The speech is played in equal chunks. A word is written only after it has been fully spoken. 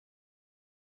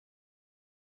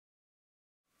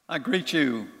I greet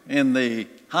you in the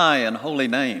high and holy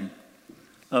name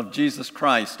of Jesus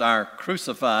Christ, our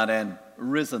crucified and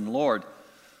risen Lord.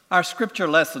 Our scripture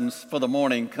lessons for the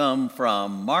morning come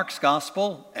from Mark's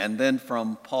Gospel and then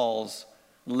from Paul's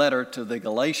letter to the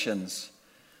Galatians.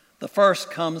 The first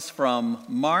comes from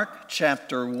Mark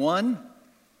chapter 1,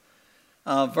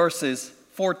 verses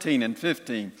 14 and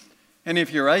 15. And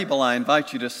if you're able, I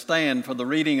invite you to stand for the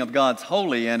reading of God's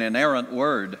holy and inerrant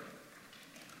word.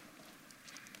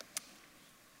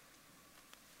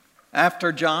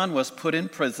 After John was put in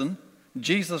prison,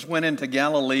 Jesus went into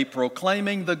Galilee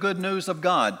proclaiming the good news of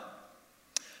God.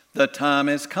 "The time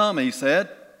has come," he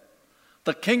said.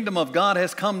 "The kingdom of God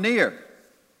has come near.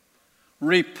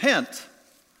 Repent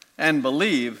and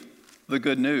believe the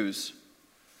good news."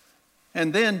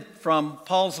 And then from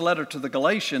Paul's letter to the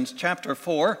Galatians, chapter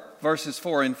 4, verses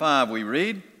 4 and 5, we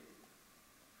read,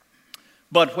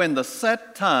 "But when the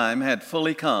set time had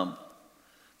fully come,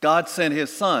 God sent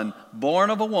his Son, born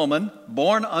of a woman,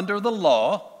 born under the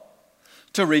law,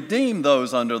 to redeem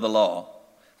those under the law,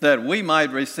 that we might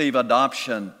receive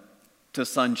adoption to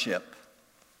sonship."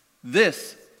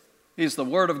 This is the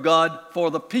word of God for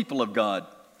the people of God.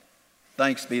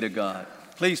 Thanks be to God.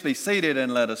 Please be seated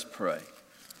and let us pray.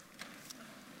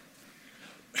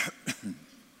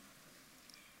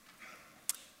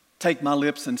 Take my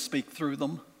lips and speak through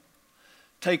them.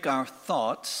 Take our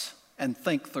thoughts and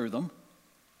think through them.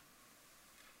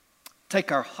 Take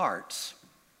our hearts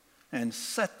and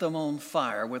set them on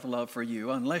fire with love for you.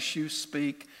 Unless you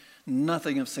speak,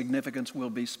 nothing of significance will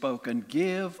be spoken.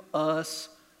 Give us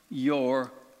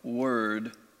your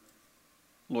word,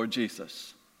 Lord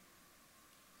Jesus.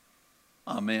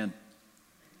 Amen.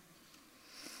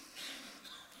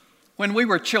 When we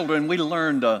were children, we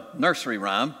learned a nursery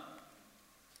rhyme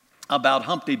about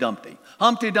Humpty Dumpty.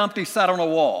 Humpty Dumpty sat on a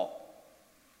wall.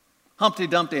 Humpty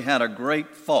Dumpty had a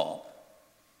great fall.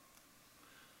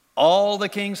 All the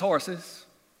king's horses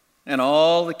and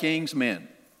all the king's men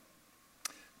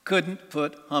couldn't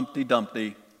put Humpty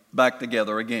Dumpty back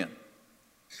together again.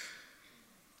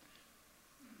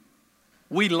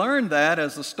 We learned that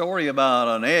as a story about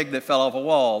an egg that fell off a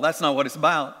wall. That's not what it's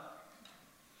about.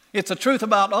 It's a truth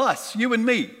about us, you and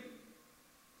me.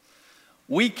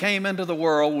 We came into the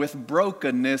world with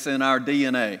brokenness in our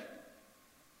DNA.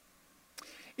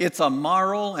 It's a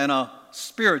moral and a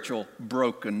spiritual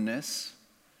brokenness.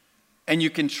 And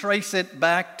you can trace it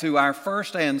back to our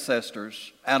first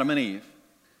ancestors, Adam and Eve.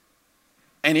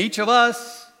 And each of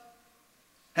us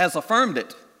has affirmed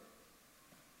it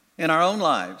in our own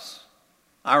lives,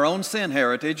 our own sin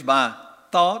heritage by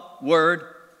thought, word,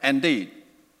 and deed.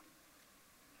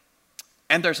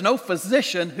 And there's no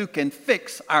physician who can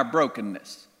fix our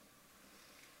brokenness.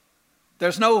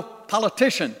 There's no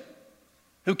politician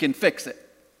who can fix it.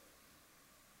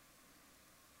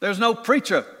 There's no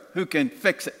preacher who can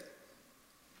fix it.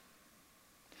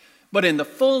 But in the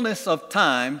fullness of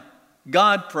time,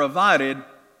 God provided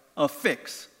a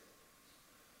fix.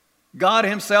 God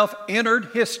himself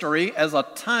entered history as a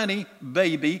tiny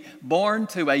baby born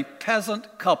to a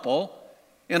peasant couple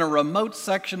in a remote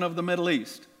section of the Middle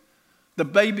East. The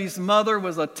baby's mother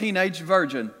was a teenage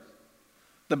virgin.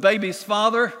 The baby's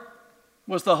father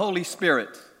was the Holy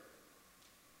Spirit.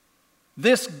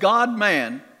 This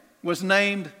God-man was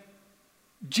named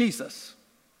Jesus.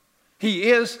 He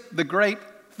is the great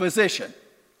physician,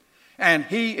 and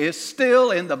he is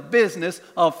still in the business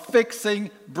of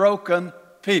fixing broken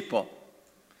people.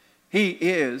 He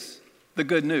is the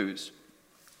good news.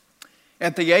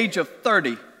 At the age of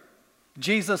 30,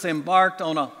 Jesus embarked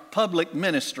on a public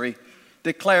ministry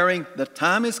declaring, "The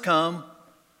time has come,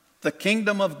 the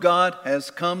kingdom of God has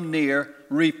come near,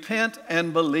 repent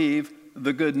and believe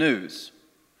the good news."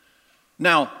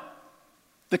 Now,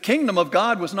 the kingdom of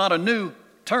God was not a new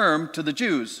term to the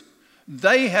Jews.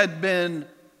 They had been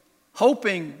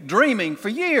hoping, dreaming for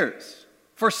years,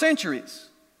 for centuries,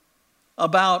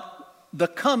 about the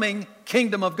coming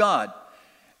kingdom of God.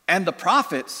 And the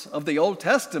prophets of the Old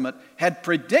Testament had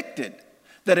predicted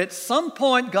that at some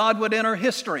point God would enter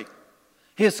history.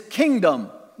 His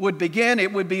kingdom would begin.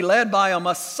 It would be led by a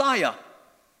Messiah,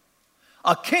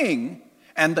 a king,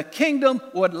 and the kingdom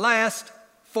would last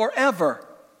forever.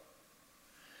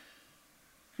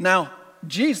 Now,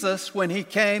 Jesus, when he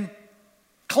came,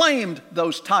 claimed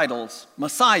those titles,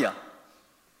 Messiah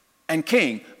and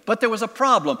King. But there was a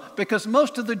problem because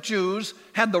most of the Jews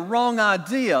had the wrong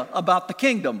idea about the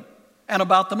kingdom and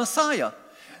about the Messiah.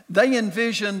 They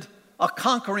envisioned a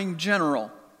conquering general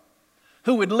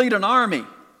who would lead an army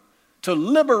to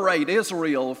liberate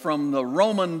Israel from the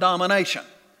Roman domination.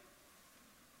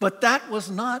 But that was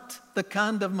not the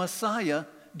kind of Messiah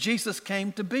Jesus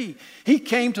came to be. He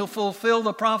came to fulfill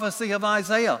the prophecy of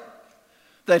Isaiah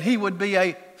that he would be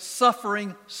a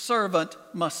suffering servant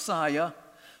Messiah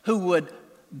who would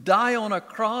die on a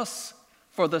cross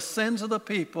for the sins of the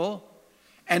people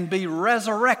and be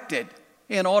resurrected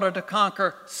in order to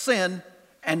conquer sin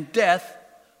and death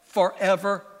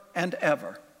forever and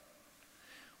ever.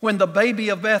 When the baby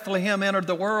of Bethlehem entered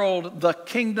the world, the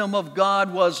kingdom of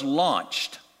God was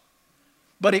launched.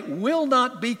 But it will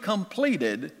not be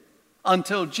completed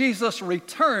until Jesus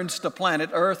returns to planet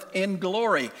Earth in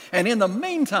glory. And in the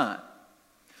meantime,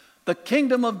 the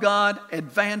kingdom of God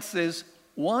advances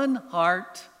one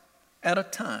heart at a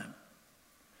time.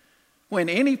 When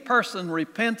any person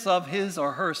repents of his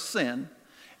or her sin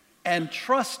and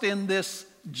trusts in this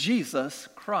Jesus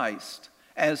Christ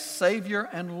as Savior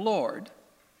and Lord,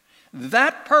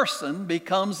 that person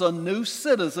becomes a new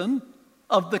citizen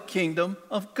of the kingdom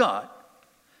of God.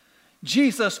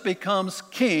 Jesus becomes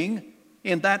king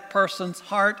in that person's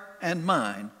heart and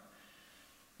mind.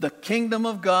 The kingdom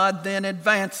of God then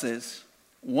advances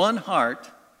one heart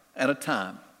at a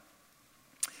time.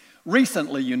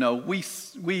 Recently,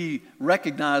 we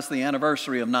recognized the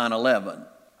anniversary of 9/11.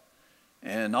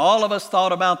 And all of us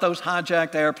thought about those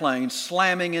hijacked airplanes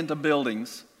slamming into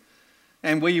buildings.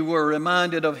 And we were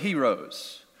reminded of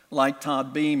heroes like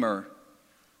Todd Beamer,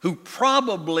 who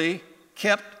probably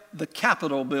kept the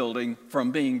Capitol building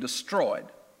from being destroyed.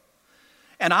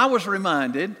 And I was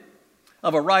reminded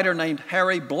of a writer named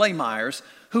Harry Blamires,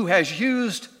 who has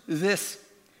used this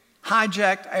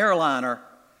hijacked airliner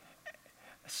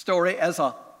story as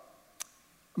a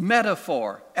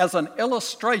metaphor, as an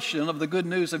illustration of the good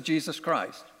news of Jesus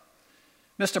Christ.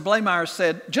 Mr. Blamires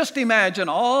said, just imagine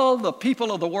all the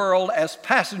people of the world as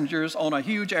passengers on a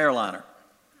huge airliner.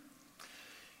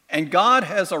 And God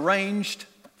has arranged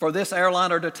for this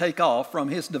airliner to take off from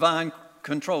his divine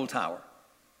control tower.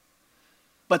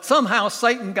 But somehow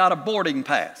Satan got a boarding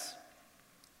pass.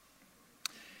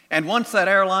 And once that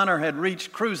airliner had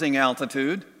reached cruising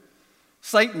altitude,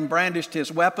 Satan brandished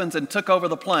his weapons and took over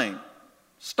the plane,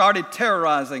 started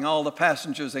terrorizing all the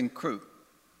passengers and crew.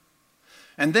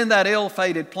 And then that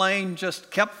ill-fated plane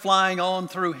just kept flying on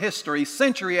through history,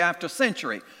 century after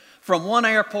century, from one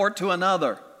airport to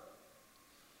another.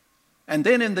 And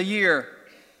then in the year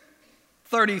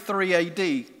 33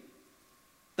 AD,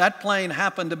 that plane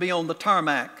happened to be on the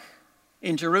tarmac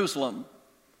in Jerusalem,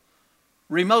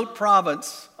 remote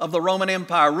province of the Roman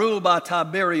Empire ruled by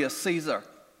Tiberius Caesar.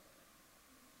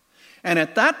 And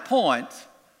at that point,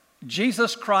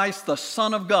 Jesus Christ, the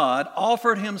Son of God,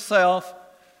 offered himself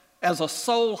as a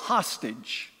soul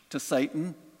hostage to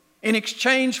Satan in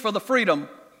exchange for the freedom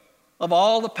of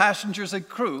all the passengers and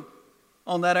crew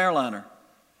on that airliner.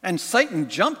 And Satan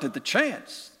jumped at the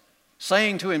chance,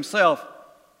 saying to himself,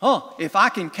 if I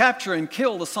can capture and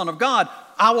kill the Son of God,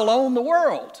 I will own the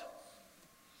world.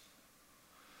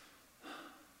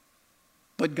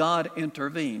 But God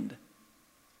intervened.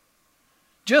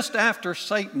 Just after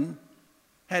Satan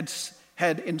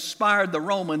had inspired the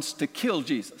Romans to kill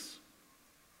Jesus,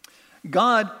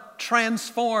 God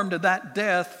transformed that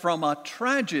death from a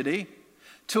tragedy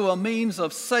to a means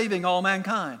of saving all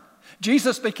mankind.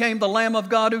 Jesus became the Lamb of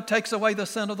God who takes away the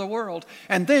sin of the world.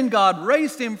 And then God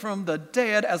raised him from the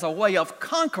dead as a way of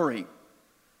conquering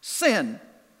sin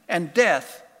and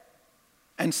death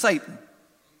and Satan.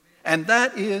 And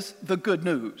that is the good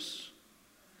news.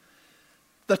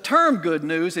 The term good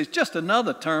news is just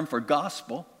another term for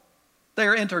gospel.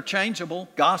 They're interchangeable.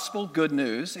 Gospel, good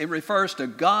news. It refers to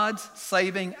God's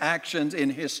saving actions in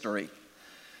history.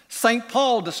 St.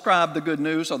 Paul described the good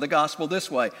news or the gospel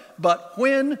this way: but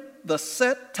when the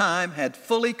set time had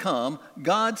fully come,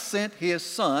 God sent his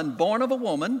Son, born of a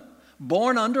woman,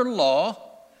 born under law,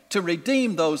 to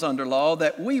redeem those under law,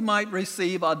 that we might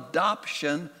receive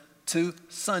adoption to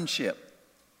sonship.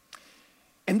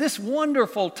 And this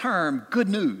wonderful term, good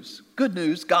news,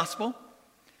 gospel,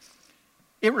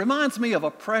 it reminds me of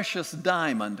a precious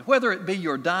diamond, whether it be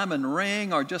your diamond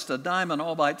ring or just a diamond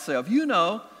all by itself. You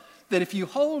know that if you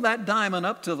hold that diamond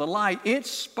up to the light, it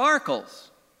sparkles.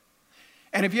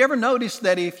 And have you ever noticed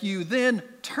that if you then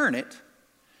turn it,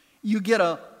 you get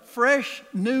a fresh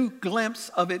new glimpse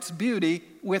of its beauty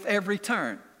with every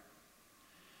turn?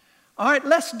 All right,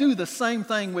 let's do the same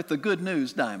thing with the good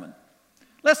news diamond.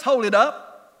 Let's hold it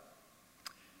up,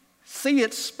 see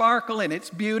it sparkle in its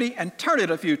beauty, and turn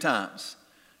it a few times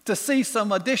to see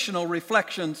some additional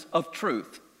reflections of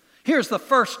truth. Here's the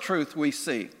first truth we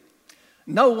see: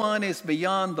 no one is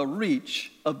beyond the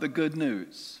reach of the good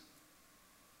news.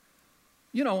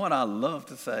 You know what I love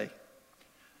to say?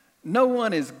 No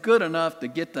one is good enough to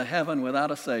get to heaven without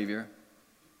a Savior.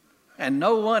 and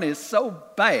no one is so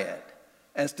bad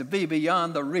as to be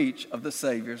beyond the reach of the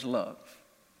Savior's love.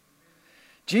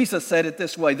 Jesus said it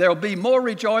this way: there'll be more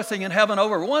rejoicing in heaven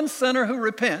over one sinner who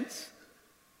repents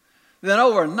than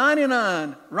over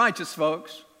 99 righteous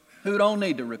folks who don't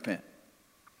need to repent.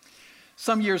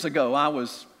 Some years ago, I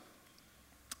was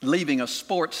leaving a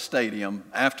sports stadium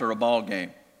after a ball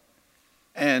game.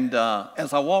 And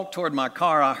as I walked toward my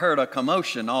car, I heard a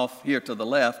commotion off here to the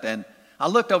left. And I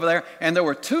looked over there, and there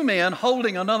were two men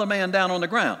holding another man down on the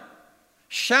ground,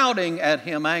 shouting at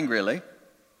him angrily.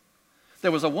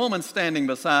 There was a woman standing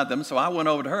beside them, so I went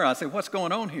over to her. I said, "What's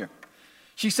going on here?"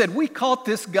 She said, "We caught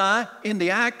this guy in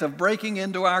the act of breaking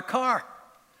into our car,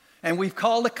 and we've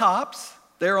called the cops.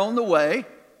 They're on the way,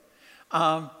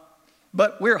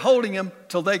 but we're holding him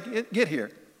till they get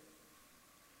here."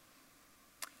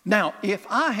 Now, if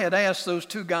I had asked those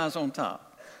two guys on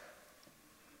top,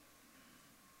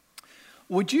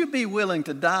 would you be willing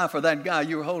to die for that guy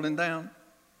you were holding down?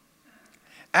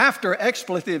 After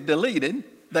expletive deleted,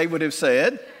 they would have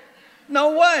said,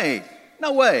 "No way,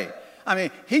 no way. I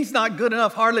mean, he's not good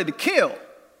enough hardly to kill,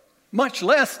 much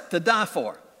less to die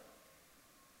for."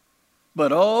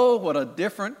 But oh, what a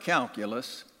different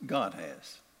calculus God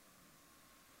has.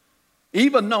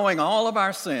 Even knowing all of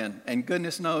our sin, and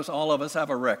goodness knows all of us have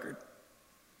a record,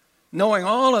 knowing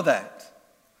all of that,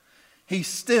 he's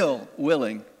still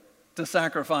willing to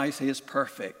sacrifice his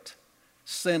perfect,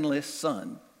 sinless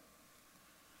Son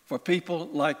for people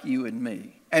like you and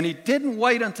me. And he didn't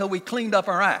wait until we cleaned up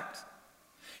our act.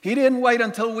 He didn't wait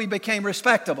until we became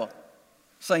respectable.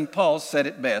 St. Paul said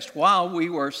it best: while we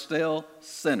were still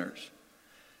sinners,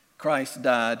 Christ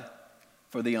died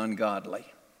for the ungodly.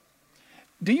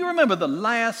 Do you remember the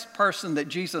last person that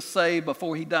Jesus saved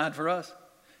before he died for us?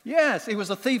 Yes, he was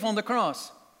a thief on the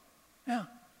cross. Yeah.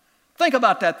 Think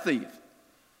about that thief.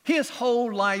 His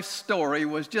whole life story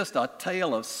was just a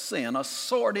tale of sin, a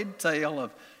sordid tale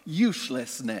of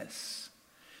uselessness.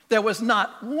 There was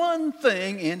not one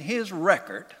thing in his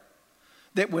record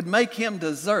that would make him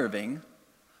deserving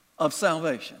of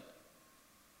salvation.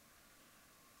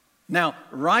 Now,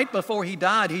 right before he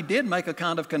died, he did make a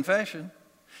kind of confession.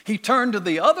 He turned to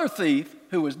the other thief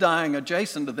who was dying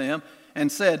adjacent to them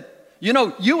and said, "You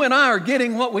know, you and I are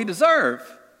getting what we deserve.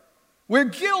 We're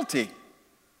guilty.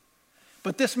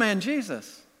 But this man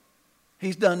Jesus,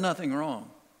 he's done nothing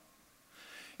wrong."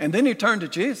 And then he turned to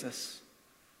Jesus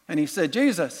and he said,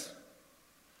 "Jesus,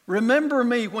 remember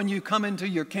me when you come into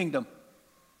your kingdom."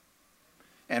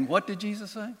 And what did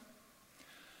Jesus say?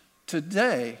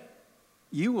 "Today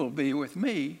you will be with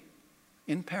me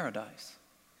in paradise."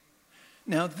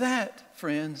 Now that,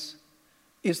 friends,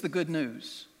 is the good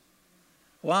news.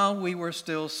 While we were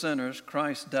still sinners,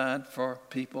 Christ died for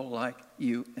people like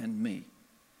you and me.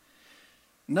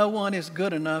 No one is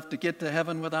good enough to get to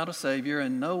heaven without a Savior,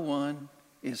 and no one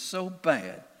is so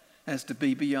bad as to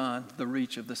be beyond the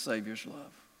reach of the Savior's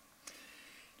love.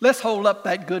 Let's hold up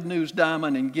that good news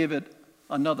diamond and give it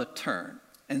another turn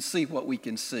and see what we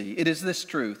can see. It is this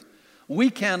truth: we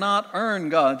cannot earn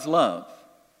God's love.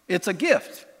 It's a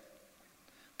gift.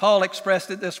 Paul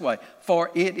expressed it this way: "For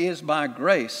it is by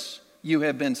grace you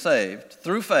have been saved,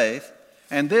 through faith,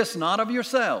 and this not of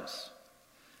yourselves.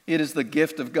 It is the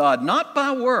gift of God, not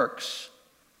by works,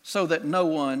 so that no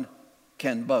one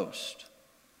can boast."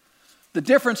 The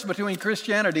difference between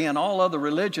Christianity and all other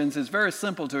religions is very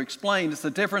simple to explain. It's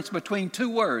the difference between two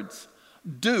words: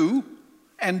 do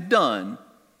and done.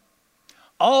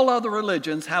 All other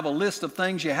religions have a list of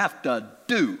things you have to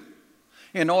do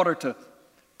in order to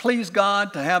please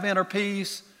God, to have inner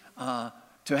peace,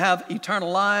 to have eternal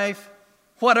life,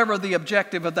 whatever the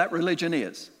objective of that religion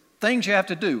is. Things you have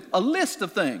to do, a list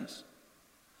of things.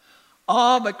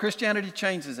 But Christianity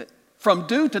changes it. From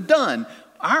do to done,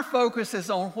 our focus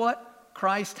is on what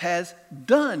Christ has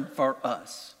done for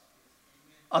us,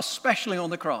 especially on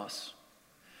the cross.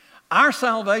 Our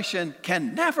salvation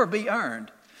can never be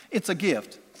earned. It's a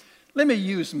gift. Let me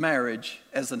use marriage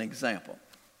as an example.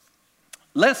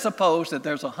 Let's suppose that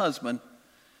there's a husband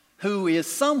who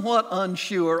is somewhat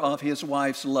unsure of his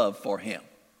wife's love for him.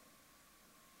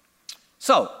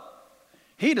 So,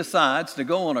 he decides to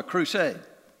go on a crusade.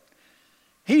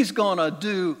 He's going to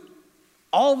do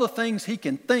all the things he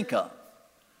can think of,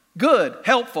 good,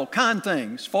 helpful, kind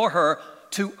things for her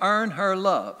to earn her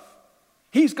love.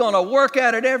 He's going to work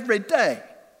at it every day.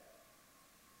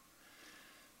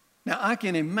 Now, I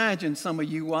can imagine some of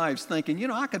you wives thinking,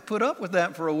 I could put up with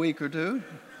that for a week or two.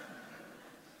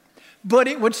 But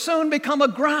it would soon become a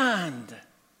grind,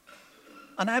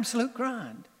 an absolute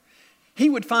grind. He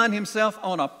would find himself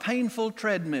on a painful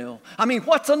treadmill. I mean,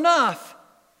 what's enough?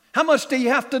 How much do you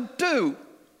have to do?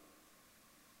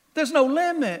 There's no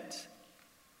limit.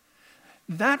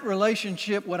 That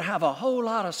relationship would have a whole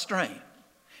lot of strain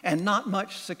and not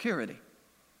much security.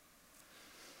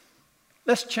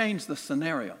 Let's change the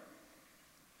scenario.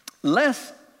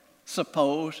 Let's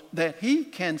suppose that he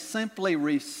can simply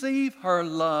receive her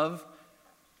love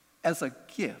as a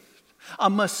gift, a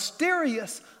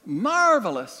mysterious,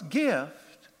 marvelous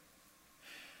gift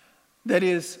that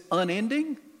is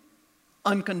unending,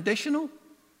 unconditional,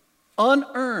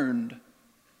 unearned.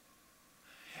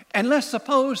 And let's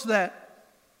suppose that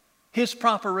his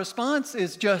proper response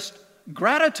is just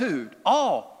gratitude,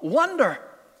 awe, wonder.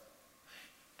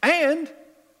 And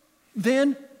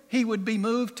then he would be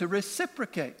moved to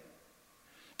reciprocate,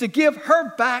 to give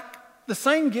her back the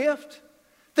same gift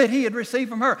that he had received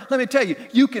from her. Let me tell you,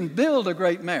 you can build a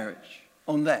great marriage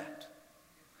on that.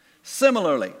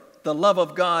 Similarly, the love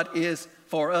of God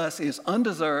for us is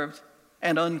undeserved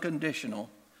and unconditional.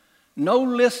 No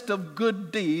list of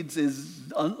good deeds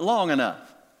is long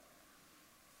enough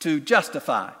to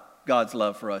justify God's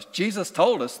love for us. Jesus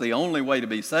told us the only way to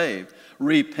be saved: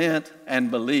 repent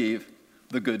and believe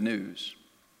the good news.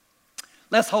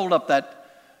 Let's hold up that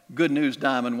good news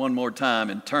diamond one more time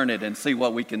and turn it and see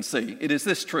what we can see. It is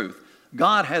this truth: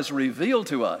 God has revealed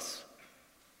to us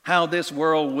how this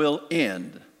world will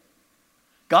end.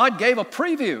 God gave a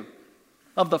preview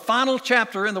of the final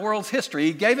chapter in the world's history.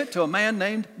 He gave it to a man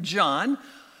named John,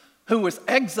 who was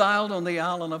exiled on the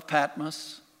island of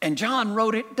Patmos, and John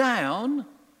wrote it down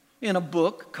in a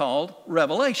book called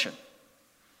Revelation.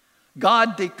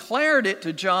 God declared it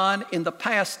to John in the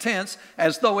past tense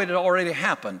as though it had already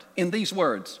happened in these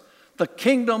words: the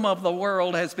kingdom of the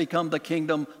world has become the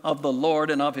kingdom of the Lord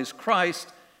and of his Christ,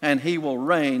 and he will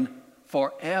reign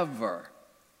forever.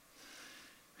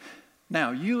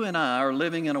 Now, you and I are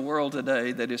living in a world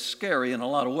today that is scary in a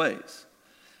lot of ways.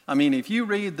 I mean, if you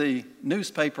read the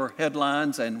newspaper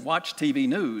headlines and watch TV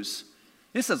news,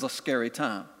 this is a scary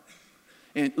time.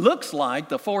 It looks like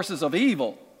the forces of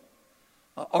evil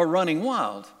are running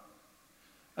wild,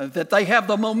 that they have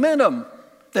the momentum,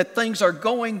 that things are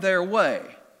going their way.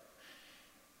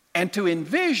 And to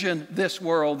envision this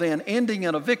world then ending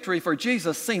in a victory for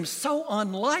Jesus seems so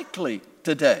unlikely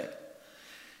today.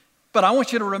 But I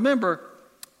want you to remember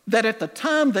that at the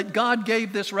time that God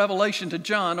gave this revelation to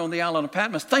John on the island of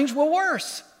Patmos, things were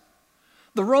worse.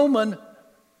 The Roman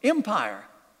Empire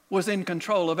was in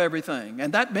control of everything,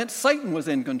 and that meant Satan was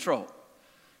in control,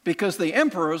 because the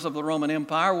emperors of the Roman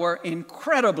Empire were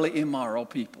incredibly immoral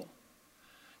people,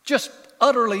 just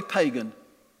utterly pagan.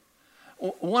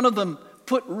 One of them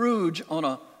put rouge on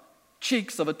the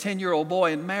cheeks of a 10-year-old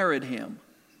boy and married him.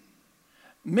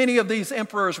 Many of these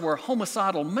emperors were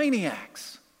homicidal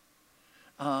maniacs,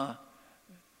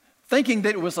 thinking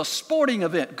that it was a sporting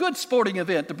event, good sporting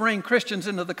event, to bring Christians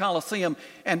into the Colosseum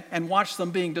and watch them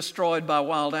being destroyed by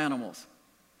wild animals.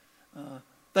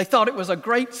 They thought it was a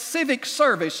great civic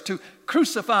service to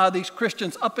crucify these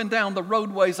Christians up and down the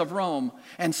roadways of Rome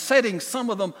and setting some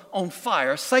of them on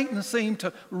fire. Satan seemed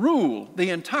to rule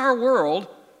the entire world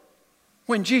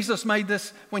when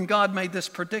God made this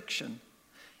prediction.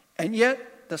 And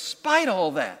yet, despite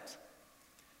all that,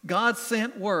 God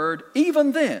sent word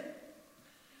even then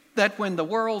that when the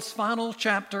world's final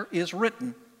chapter is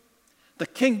written, the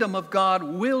kingdom of God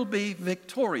will be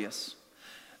victorious.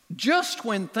 Just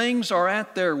when things are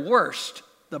at their worst,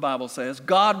 the Bible says,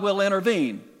 God will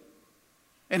intervene.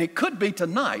 And it could be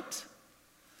tonight.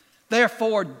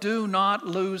 Therefore, do not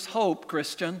lose hope,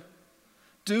 Christian.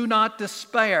 Do not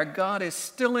despair. God is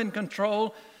still in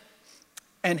control.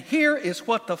 And here is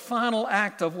what the final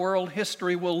act of world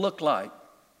history will look like.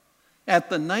 At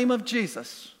the name of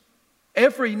Jesus,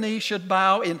 every knee should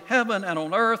bow in heaven and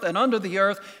on earth and under the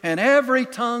earth, and every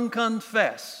tongue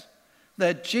confess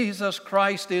that Jesus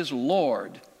Christ is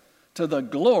Lord, to the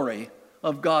glory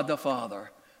of God the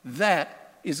Father.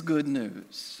 That is good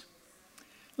news.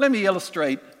 Let me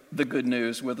illustrate the good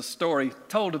news with a story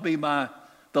told to me by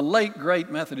the late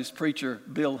great Methodist preacher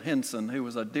Bill Henson, who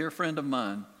was a dear friend of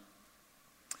mine.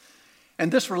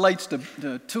 And this relates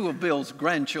to two of Bill's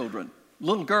grandchildren,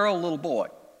 little girl, little boy,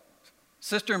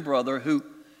 sister and brother, who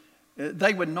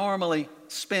they would normally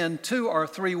spend 2 or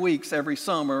 3 weeks every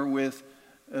summer with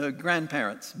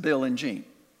grandparents, Bill and Jean.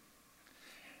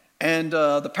 And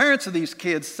the parents of these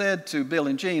kids said to Bill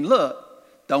and Jean, look,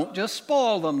 don't just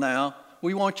spoil them now.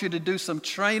 We want you to do some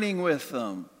training with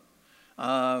them.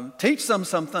 Teach them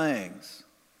some things.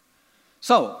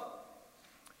 So,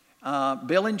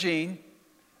 Bill and Jean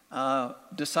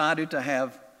decided to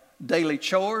have daily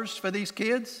chores for these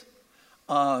kids,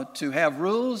 to have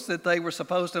rules that they were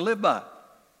supposed to live by.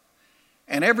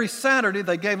 And every Saturday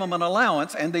they gave them an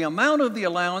allowance, and the amount of the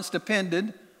allowance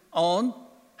depended on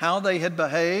how they had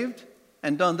behaved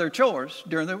and done their chores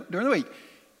during the week.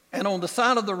 And on the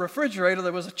side of the refrigerator,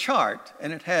 there was a chart,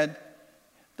 and it had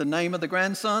the name of the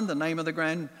grandson, the name of the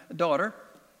granddaughter,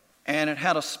 and it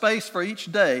had a space for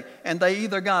each day. And they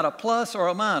either got a plus or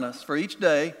a minus for each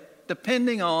day,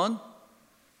 depending on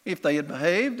if they had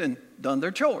behaved and done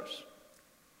their chores.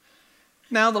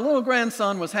 Now, the little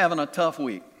grandson was having a tough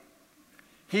week.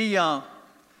 He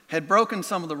had broken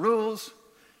some of the rules.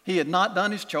 He had not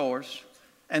done his chores.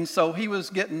 And so he was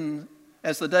getting,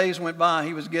 as the days went by,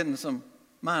 he was getting some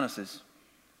minuses.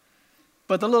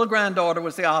 But the little granddaughter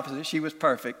was the opposite. She was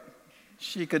perfect.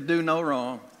 She could do no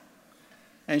wrong.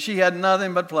 And she had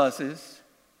nothing but pluses.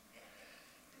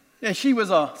 And she was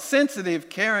a sensitive,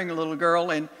 caring little girl.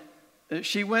 And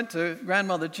she went to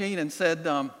Grandmother Jean and said,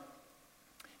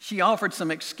 she offered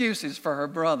some excuses for her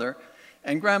brother.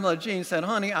 And Grandmother Jean said,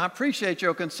 honey, I appreciate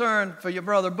your concern for your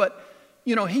brother, but,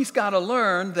 he's got to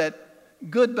learn that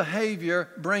good behavior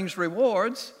brings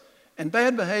rewards and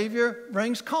bad behavior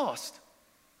brings cost.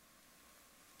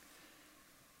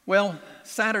 Well,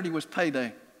 Saturday was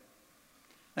payday.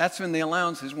 That's when the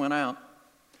allowances went out.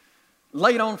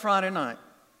 Late on Friday night,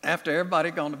 after everybody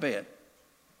had gone to bed,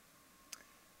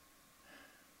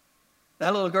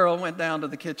 that little girl went down to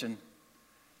the kitchen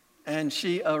and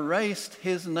she erased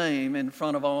his name in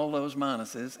front of all those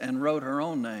minuses and wrote her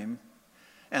own name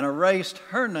and erased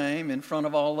her name in front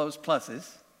of all those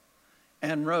pluses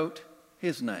and wrote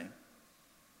his name.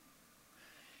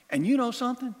 And you know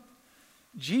something?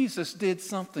 Jesus did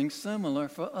something similar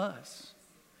for us.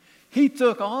 He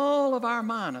took all of our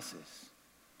minuses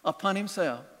upon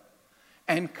himself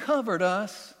and covered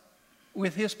us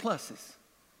with his pluses.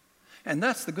 And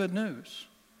that's the good news.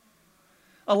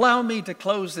 Allow me to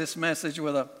close this message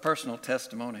with a personal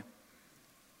testimony.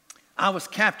 I was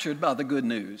captured by the good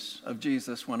news of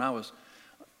Jesus when I was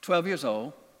 12 years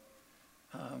old.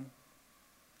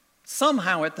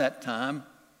 Somehow at that time,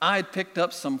 I had picked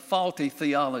up some faulty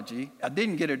theology. I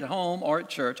didn't get it at home or at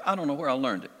church. I don't know where I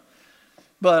learned it.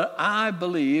 But I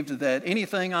believed that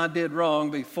anything I did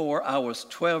wrong before I was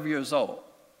 12 years old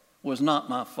was not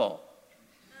my fault.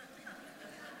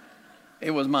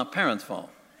 It was my parents' fault.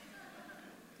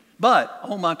 But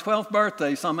on my 12th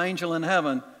birthday, some angel in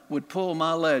heaven would pull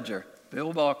my ledger,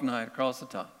 Bill Balknight, across the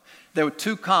top. There were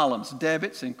 2 columns,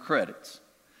 debits and credits.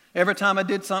 Every time I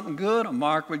did something good, a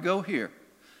mark would go here.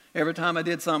 Every time I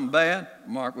did something bad, a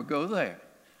mark would go there.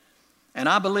 And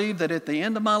I believed that at the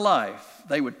end of my life,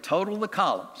 they would total the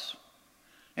columns.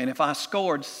 And if I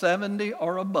scored 70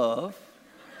 or above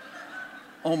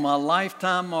on my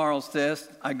lifetime morals test,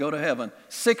 I'd go to heaven.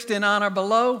 69 or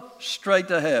below, straight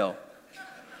to hell.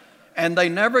 And they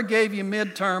never gave you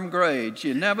midterm grades.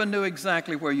 You never knew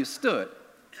exactly where you stood.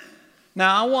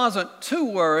 Now, I wasn't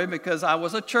too worried because I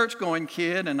was a church-going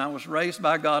kid and I was raised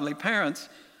by godly parents.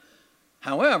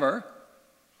 However,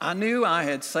 I knew I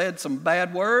had said some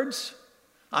bad words.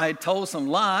 I had told some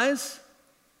lies.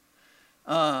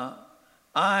 I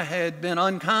had been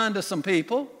unkind to some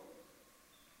people.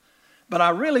 But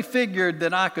I really figured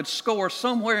that I could score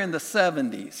somewhere in the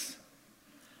 70s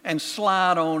and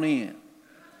slide on in.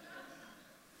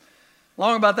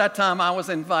 Long about that time, I was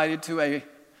invited to a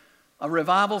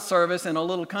revival service in a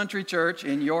little country church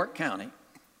in York County.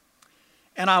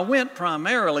 And I went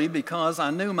primarily because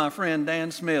I knew my friend Dan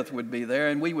Smith would be there,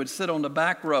 and we would sit on the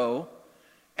back row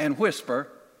and whisper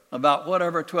about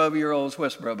whatever 12-year-olds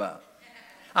whisper about.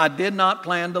 I did not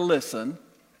plan to listen,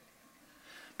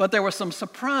 but there were some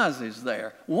surprises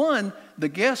there. One, the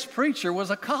guest preacher was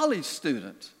a college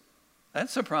student. That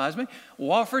surprised me.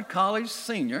 Wofford College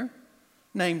senior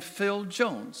named Phil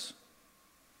Jones.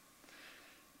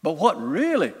 But what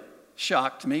really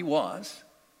shocked me was,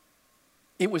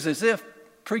 it was as if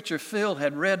Preacher Phil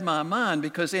had read my mind,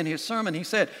 because in his sermon he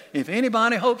said, if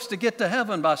anybody hopes to get to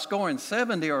heaven by scoring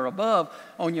 70 or above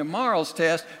on your morals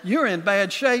test, you're in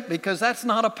bad shape, because that's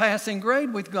not a passing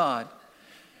grade with God.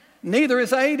 Neither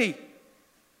is 80.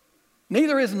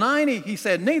 Neither is 90. He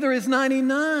said, neither is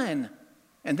 99.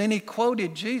 And then he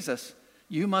quoted Jesus,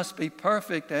 you must be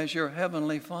perfect as your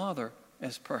heavenly Father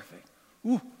is perfect.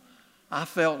 Ooh, I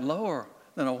felt lower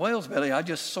than a whale's belly. I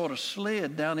just sort of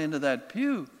slid down into that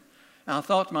pew. And I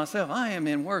thought to myself, I am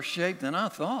in worse shape than I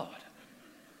thought.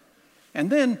 And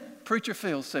then Preacher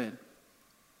Phil said,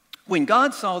 when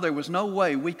God saw there was no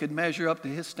way we could measure up to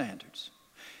his standards,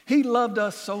 he loved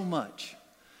us so much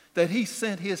that he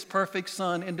sent his perfect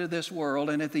son into this world,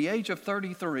 and at the age of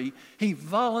 33, he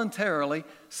voluntarily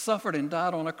suffered and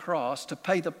died on a cross to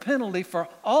pay the penalty for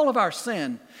all of our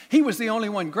sin. He was the only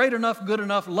one great enough, good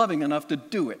enough, loving enough to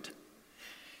do it.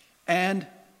 And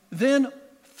then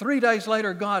 3 days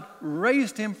later, God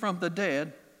raised him from the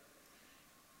dead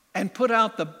and put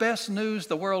out the best news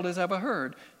the world has ever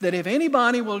heard. That if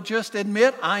anybody will just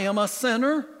admit, I am a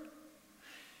sinner,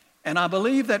 and I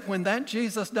believe that when that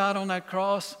Jesus died on that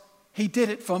cross, he did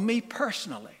it for me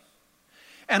personally.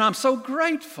 And I'm so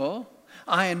grateful.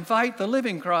 I invite the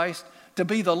living Christ to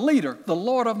be the leader, the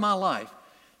Lord of my life.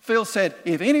 Phil said,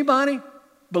 if anybody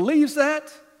believes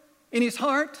that in his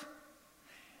heart,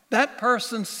 that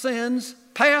person's sins,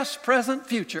 past, present,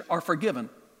 future, are forgiven.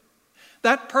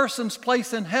 That person's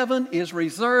place in heaven is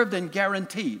reserved and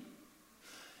guaranteed.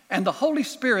 And the Holy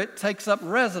Spirit takes up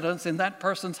residence in that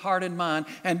person's heart and mind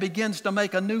and begins to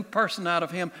make a new person out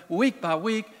of him week by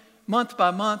week, month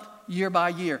by month, year by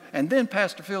year. And then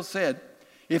Pastor Phil said,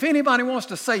 if anybody wants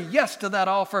to say yes to that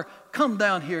offer, come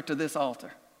down here to this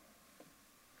altar.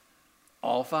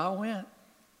 Off I went.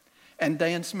 And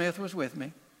Dan Smith was with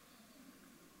me.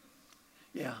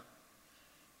 Yeah.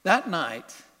 That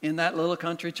night in that little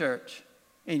country church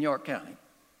in York County,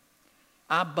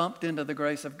 I bumped into the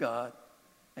grace of God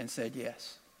and said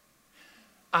yes.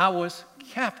 I was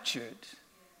captured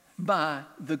by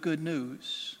the good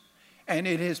news, and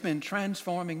it has been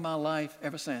transforming my life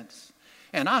ever since.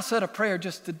 And I said a prayer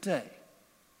just today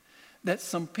that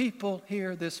some people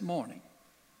here this morning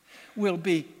will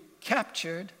be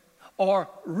captured or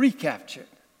recaptured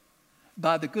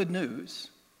by the good news,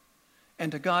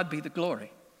 and to God be the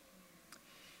glory.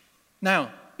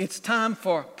 Now, it's time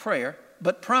for prayer,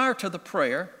 but prior to the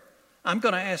prayer, I'm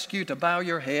going to ask you to bow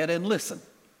your head and listen.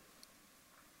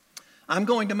 I'm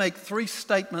going to make 3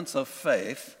 statements of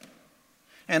faith,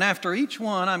 and after each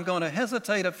one, I'm going to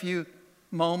hesitate a few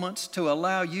moments to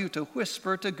allow you to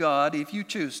whisper to God, if you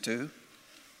choose to,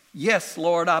 yes,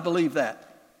 Lord, I believe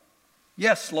that.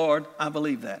 Yes, Lord, I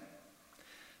believe that.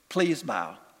 Please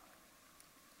bow.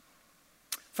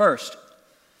 First,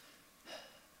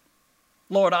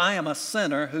 Lord, I am a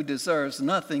sinner who deserves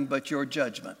nothing but your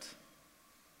judgment.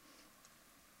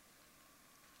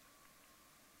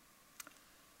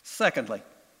 Secondly,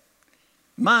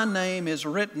 my name is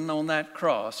written on that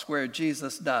cross where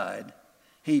Jesus died.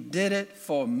 He did it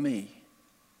for me.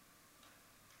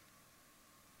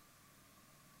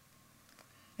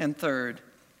 And third,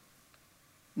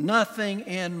 nothing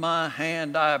in my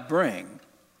hand I bring,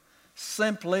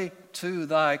 simply to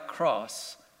thy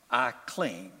cross I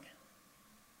cling.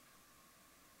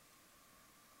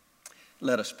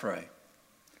 Let us pray.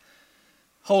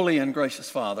 Holy and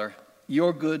gracious Father,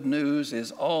 your good news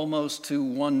is almost too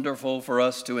wonderful for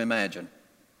us to imagine.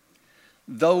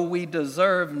 Though we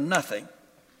deserve nothing,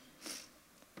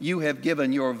 you have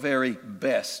given your very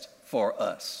best for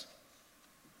us.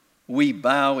 We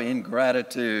bow in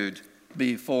gratitude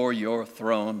before your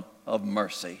throne of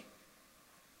mercy.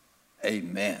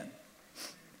 Amen.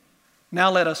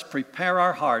 Now let us prepare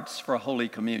our hearts for Holy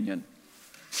Communion.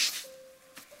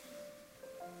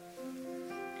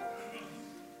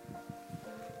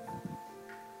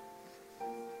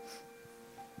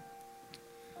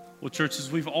 Well, church,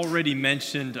 as we've already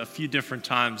mentioned a few different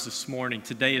times this morning,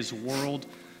 today is World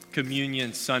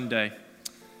Communion Sunday.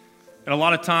 And a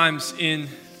lot of times in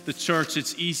the church,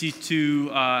 it's easy to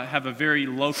have a very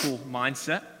local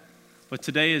mindset. But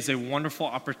today is a wonderful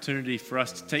opportunity for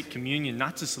us to take communion,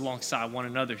 not just alongside one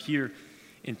another here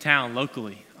in town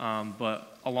locally,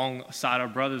 but alongside our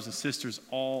brothers and sisters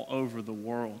all over the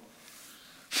world.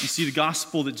 You see, the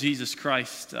gospel that Jesus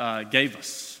Christ gave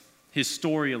us, his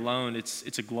story alone,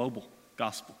 it's a global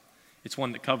gospel. It's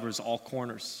one that covers all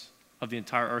corners of the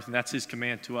entire earth, and that's his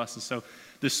command to us. And so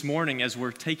this morning, as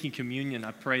we're taking communion,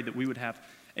 I pray that we would have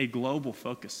a global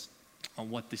focus on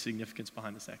what the significance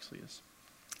behind this actually is.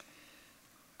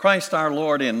 Christ our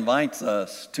Lord invites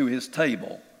us to his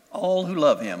table, all who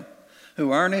love him,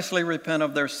 who earnestly repent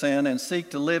of their sin and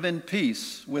seek to live in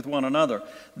peace with one another.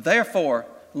 Therefore,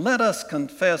 let us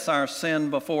confess our sin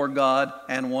before God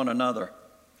and one another.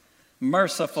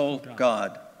 Merciful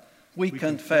God, we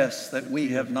confess that we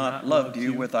have not loved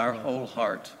you with our whole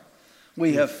heart.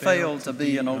 We have failed to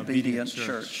be an obedient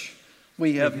church.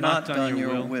 We have not done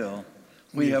your will.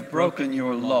 We have broken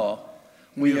your law.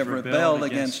 We have rebelled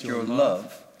against your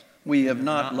love. We have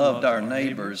not loved our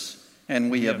neighbors,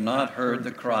 and we have not heard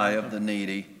the cry of the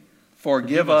needy.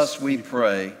 Forgive us, we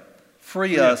pray.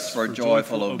 Free us for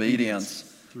joyful obedience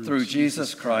through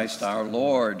Jesus Christ our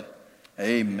Lord.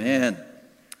 Amen.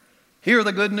 Hear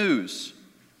the good news.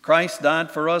 Christ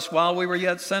died for us while we were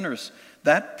yet sinners.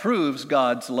 That proves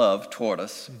God's love toward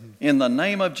us. In the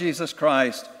name of Jesus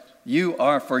Christ, you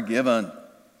are forgiven.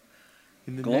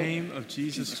 In the name of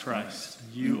Jesus Christ,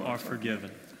 you are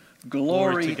forgiven.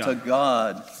 Glory to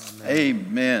God.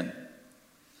 Amen.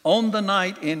 On the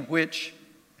night in which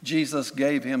Jesus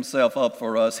gave himself up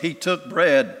for us. He took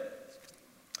bread,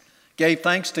 gave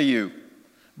thanks to you,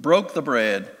 broke the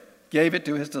bread, gave it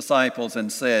to his disciples,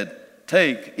 and said,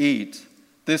 "Take, eat.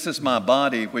 This is my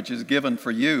body, which is given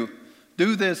for you.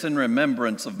 Do this in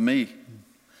remembrance of me."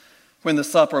 When the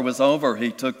supper was over,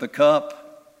 he took the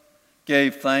cup,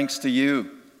 gave thanks to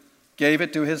you, gave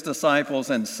it to his disciples,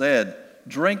 and said,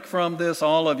 "Drink from this,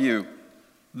 all of you.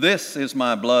 This is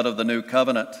my blood of the new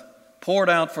covenant, poured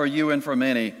out for you and for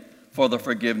many for the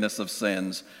forgiveness of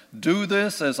sins. Do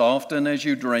this as often as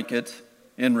you drink it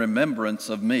in remembrance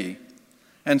of me."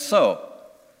 And so,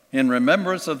 in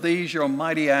remembrance of these your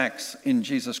mighty acts in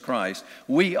Jesus Christ,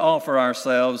 we offer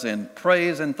ourselves in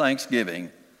praise and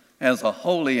thanksgiving as a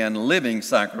holy and living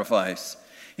sacrifice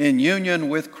in union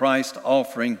with Christ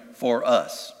offering for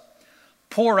us.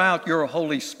 Pour out your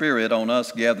Holy Spirit on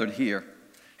us gathered here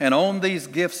and on these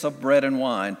gifts of bread and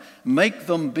wine. Make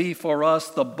them be for us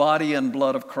the body and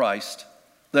blood of Christ,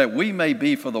 that we may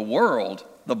be for the world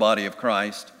the body of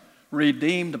Christ,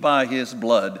 redeemed by his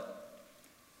blood.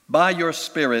 By your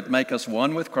Spirit, make us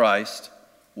one with Christ,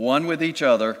 one with each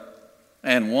other,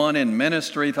 and one in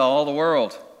ministry to all the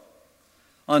world,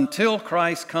 until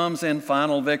Christ comes in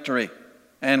final victory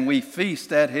and we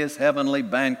feast at his heavenly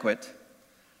banquet.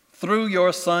 Through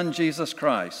your Son, Jesus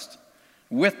Christ,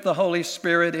 with the Holy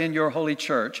Spirit in your holy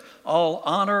church, all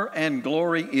honor and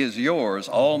glory is yours,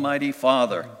 Almighty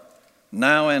Father,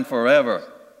 now and forever.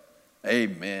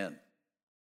 Amen.